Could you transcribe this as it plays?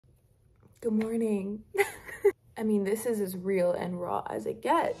Good morning. I mean, this is as real and raw as it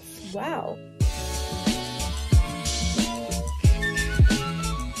gets. Wow.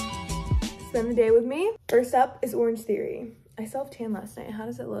 Spend the day with me. First up is Orange Theory. I self-tanned last night. How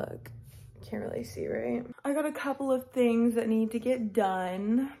does it look? Can't really see, right? I got a couple of things that need to get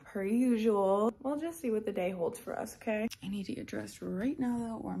done, per usual. We'll just see what the day holds for us, okay? I need to get dressed right now,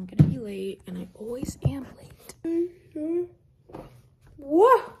 though, or I'm gonna be late, and I always am late.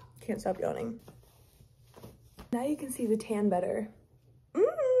 Whoa! Can't stop yawning. Now you can see the tan better.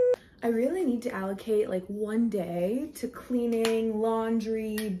 I really need to allocate like one day to cleaning,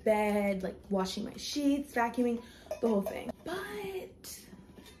 laundry, bed, like washing my sheets, vacuuming, the whole thing. But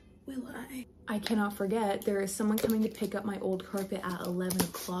will I? I cannot forget there is someone coming to pick up my old carpet at 11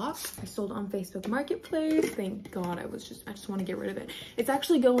 o'clock. I sold on Facebook Marketplace. Thank God. I just want to get rid of it. It's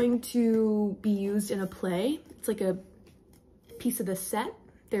actually going to be used in a play. It's like a piece of the set.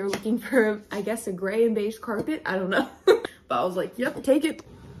 They're looking for, I guess, a gray and beige carpet. I don't know. But I was like, yep, take it.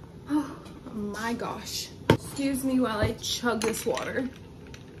 Oh my gosh. Excuse me while I chug this water.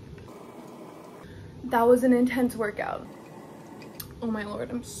 That was an intense workout. Oh my Lord,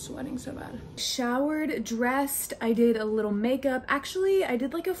 I'm sweating so bad. Showered, dressed, I did a little makeup. Actually, I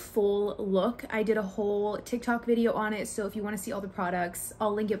did like a full look. I did a whole TikTok video on it, so if you want to see all the products,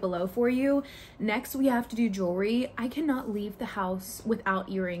 I'll link it below for you. Next, we have to do jewelry. I cannot leave the house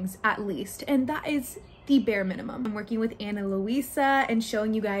without earrings, at least, and that is the bare minimum. I'm working with Ana Luisa and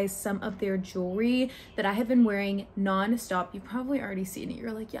showing you guys some of their jewelry that I have been wearing non-stop. You've probably already seen it.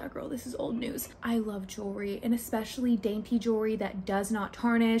 You're like, yeah, girl, this is old news. I love jewelry, and especially dainty jewelry that does not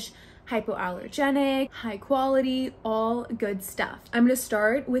tarnish, hypoallergenic, high quality, all good stuff. I'm gonna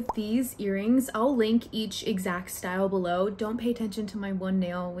start with these earrings. I'll link each exact style below. Don't pay attention to my one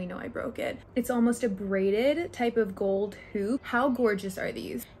nail. We know I broke it. It's almost a braided type of gold hoop. How gorgeous are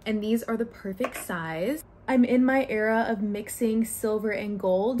these? And these are the perfect size. I'm in my era of mixing silver and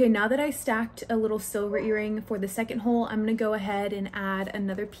gold. Okay, now that I stacked a little silver earring for the second hole, I'm gonna go ahead and add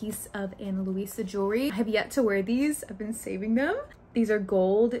another piece of Ana Luisa jewelry. I have yet to wear these. I've been saving them. These are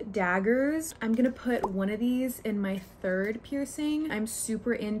gold daggers. I'm gonna put one of these in my third piercing. I'm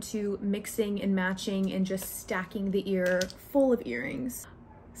super into mixing and matching and just stacking the ear full of earrings.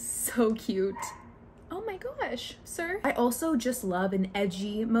 So cute. Oh my gosh, sir. I also just love an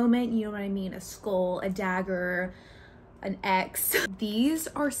edgy moment, you know what I mean? A skull, a dagger, an X. These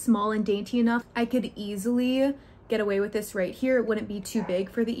are small and dainty enough. I could easily get away with this right here. It wouldn't be too big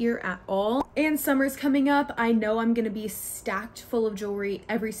for the ear at all. And summer's coming up. I know I'm gonna be stacked full of jewelry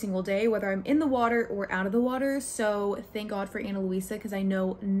every single day, whether I'm in the water or out of the water. So thank God for Ana Luisa, because I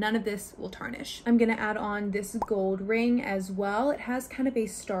know none of this will tarnish. I'm gonna add on this gold ring as well. It has kind of a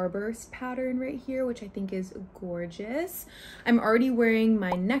starburst pattern right here, which I think is gorgeous. I'm already wearing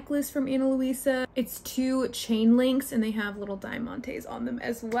my necklace from Ana Luisa. It's 2 chain links and they have little diamantes on them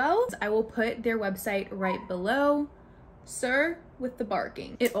as well. I will put their website right below. Sir with the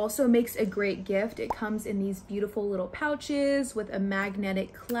barking. It also makes a great gift. It comes in these beautiful little pouches with a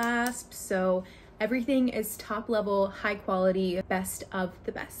magnetic clasp, so everything is top level, high quality, best of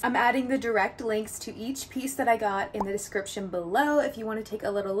the best. I'm adding the direct links to each piece that I got in the description below if you want to take a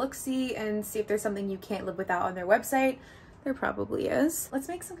little look-see and see if there's something you can't live without on their website. There probably is. Let's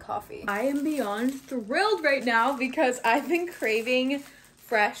make some coffee. I am beyond thrilled right now because I've been craving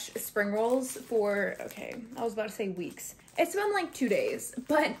fresh spring rolls for, okay, I was about to say weeks. It's been like 2 days,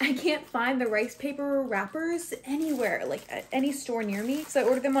 but I can't find the rice paper wrappers anywhere, like at any store near me. So I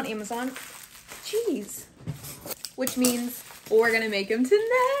ordered them on Amazon. Jeez. Which means we're gonna make them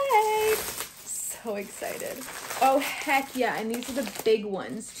tonight. So excited. Oh, heck yeah. And these are the big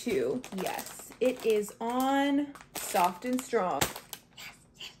ones too. Yes, it is on soft and strong.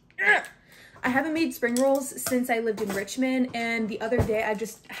 Yes. I haven't made spring rolls since I lived in Richmond, and the other day I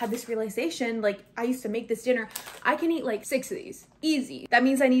just had this realization, like I used to make this dinner. I can eat like 6 of these, easy. That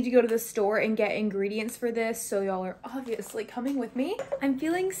means I need to go to the store and get ingredients for this, so y'all are obviously coming with me. I'm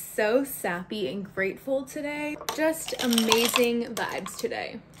feeling so sappy and grateful today. Just amazing vibes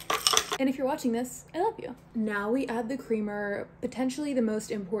today. And if you're watching this, I love you. Now we add the creamer, potentially the most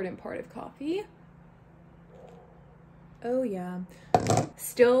important part of coffee. Oh yeah.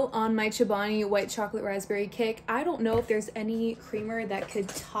 Still on my Chobani white chocolate raspberry kick. I don't know if there's any creamer that could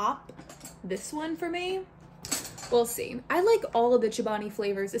top this one for me. We'll see. I like all of the Chobani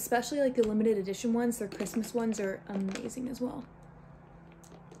flavors, especially like the limited edition ones. Their Christmas ones are amazing as well.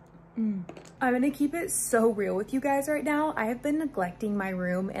 I'm gonna keep it so real with you guys right now. I have been neglecting my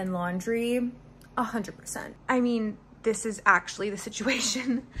room and laundry 100%. I mean, this is actually the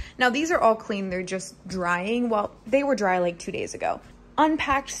situation. Now these are all clean, they're just drying. Well, they were dry like 2 days ago.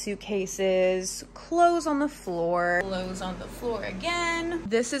 unpacked suitcases, clothes on the floor, clothes on the floor again.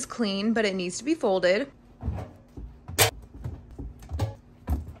 This is clean, but it needs to be folded.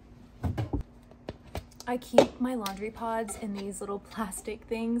 I keep my laundry pods in these little plastic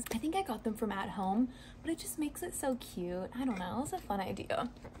things. I think I got them from At Home, but it just makes it so cute. I don't know, it's a fun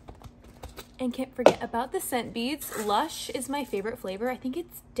idea. And can't forget about the scent beads. Lush is my favorite flavor. I think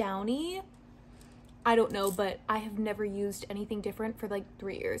it's Downy. I don't know, but I have never used anything different for like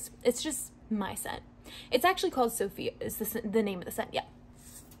 3 years. It's just my scent. It's actually called Sophia, is the name of the scent, yeah.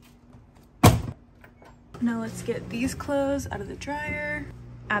 Now let's get these clothes out of the dryer,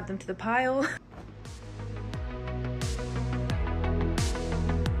 add them to the pile.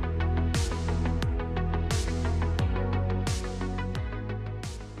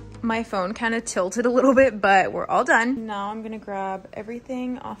 My phone kind of tilted a little bit, but we're all done. Now I'm gonna grab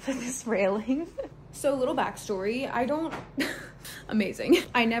everything off of this railing. So a little backstory, amazing.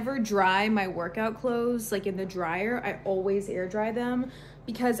 I never dry my workout clothes like in the dryer. I always air dry them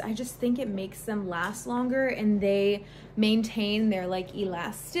because I just think it makes them last longer and they maintain their like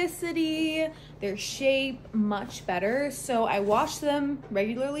elasticity, their shape much better. So I wash them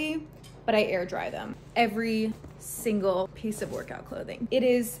regularly, but I air dry them. Every single piece of workout clothing. It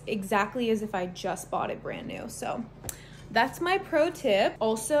is exactly as if I just bought it brand new. So that's my pro tip.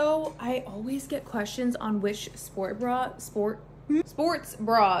 Also, I always get questions on which sports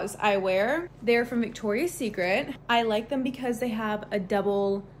bras I wear. They're from Victoria's Secret. I like them because they have a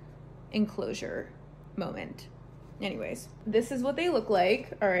double enclosure moment. Anyways, this is what they look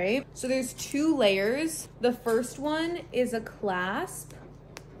like, all right? So there's 2 layers. The first one is a clasp,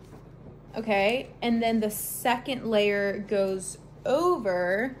 okay? And then the second layer goes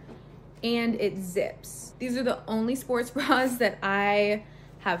over and it zips. These are the only sports bras that I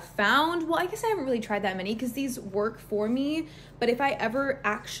have found. Well, I guess I haven't really tried that many because these work for me, but if I ever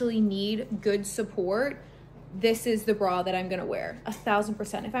actually need good support, this is the bra that I'm gonna wear,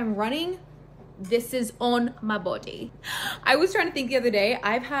 1000%. If I'm running, this is on my body. I was trying to think the other day,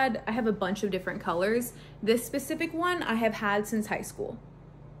 I have a bunch of different colors. This specific one I have had since high school.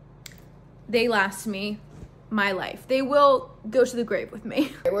 They last me my life. They will go to the grave with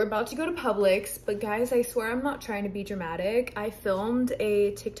me. We're about to go to Publix, but guys, I swear I'm not trying to be dramatic. I filmed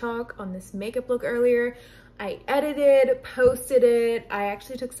a TikTok on this makeup look earlier. I edited, posted it. I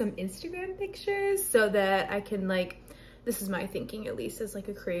actually took some Instagram pictures so that I can like, this is my thinking at least as like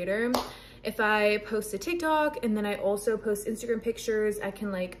a creator. If I post a TikTok and then I also post Instagram pictures, I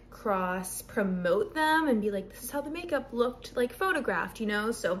can like cross promote them and be like, this is how the makeup looked like photographed, you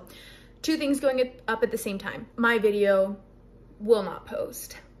know? So 2 things going up at the same time. My video will not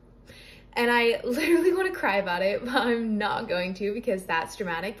post. And I literally want to cry about it, but I'm not going to because that's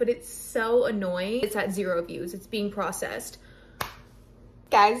dramatic, but it's so annoying. It's at 0 views. It's being processed.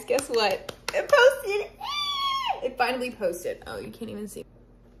 Guys, guess what? It posted. It finally posted. Oh, you can't even see.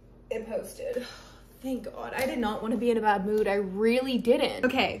 It posted. Thank God. I did not want to be in a bad mood. I really didn't.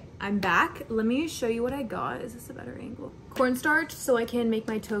 Okay, I'm back. Let me show you what I got. Is this a better angle? Cornstarch so I can make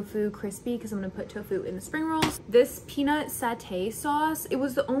my tofu crispy because I'm going to put tofu in the spring rolls. This peanut satay sauce. It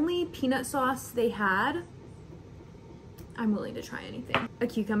was the only peanut sauce they had. I'm willing to try anything. A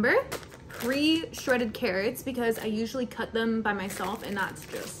cucumber. Pre-shredded carrots because I usually cut them by myself and that's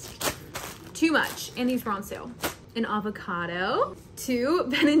just too much. And these were on sale. An avocado, 2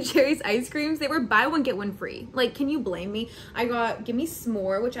 Ben & Jerry's ice creams. They were buy one, get one free. Like, can you blame me? I got Gimme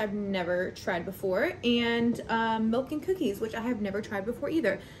S'more, which I've never tried before, and milk and cookies, which I have never tried before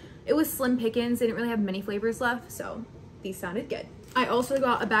either. It was slim pickings. They didn't really have many flavors left, so these sounded good. I also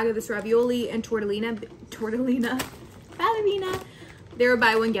got a bag of this ravioli and ballerina. They were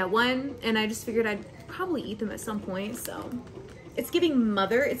buy one, get one, and I just figured I'd probably eat them at some point, so. It's giving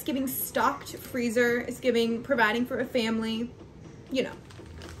mother, it's giving stocked freezer, it's giving providing for a family, you know.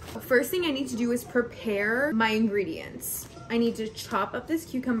 First thing I need to do is prepare my ingredients. I need to chop up this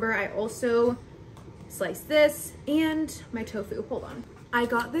cucumber. I also slice this and my tofu. Hold on. I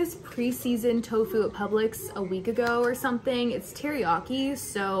got this pre-seasoned tofu at Publix a week ago or something. It's teriyaki,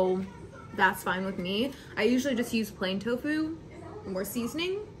 so that's fine with me. I usually just use plain tofu. More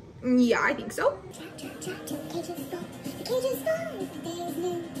seasoning. Yeah, I think so.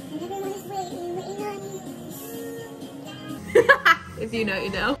 If you know,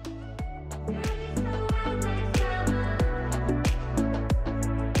 you know.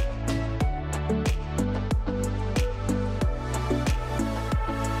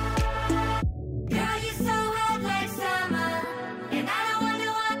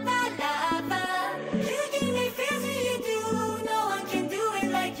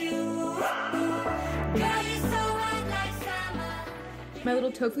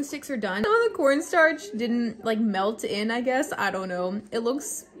 little tofu sticks are done. Some of the cornstarch didn't like melt in, I guess. I don't know. It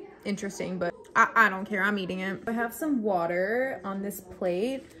looks interesting, but I don't care. I'm eating it. I have some water on this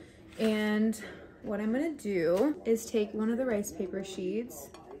plate, and what I'm gonna do is take one of the rice paper sheets,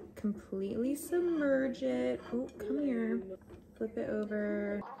 completely submerge it. Oh, come here. Flip it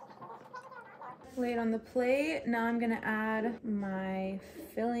over. Lay it on the plate. Now I'm gonna add my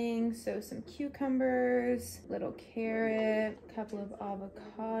filling. So some cucumbers, little carrot, a couple of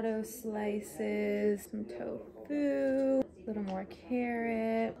avocado slices, some tofu, a little more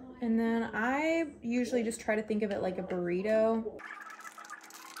carrot. And then I usually just try to think of it like a burrito.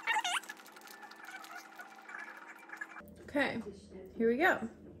 Okay, here we go.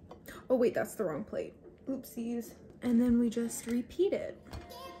 Oh wait, that's the wrong plate. Oopsies. And then we just repeat it.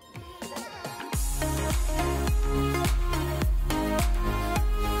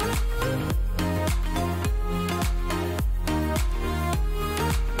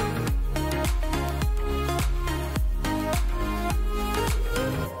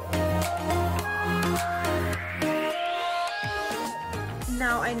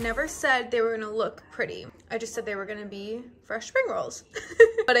 Now, I never said they were gonna look pretty. I just said they were gonna be fresh spring rolls.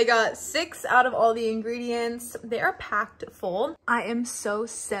 But I got 6 out of all the ingredients. They are packed full. I am so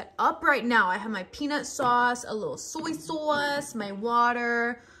set up right now. I have my peanut sauce, a little soy sauce, my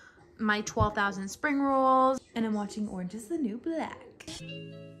water, my 12,000 spring rolls, and I'm watching Orange is the New Black.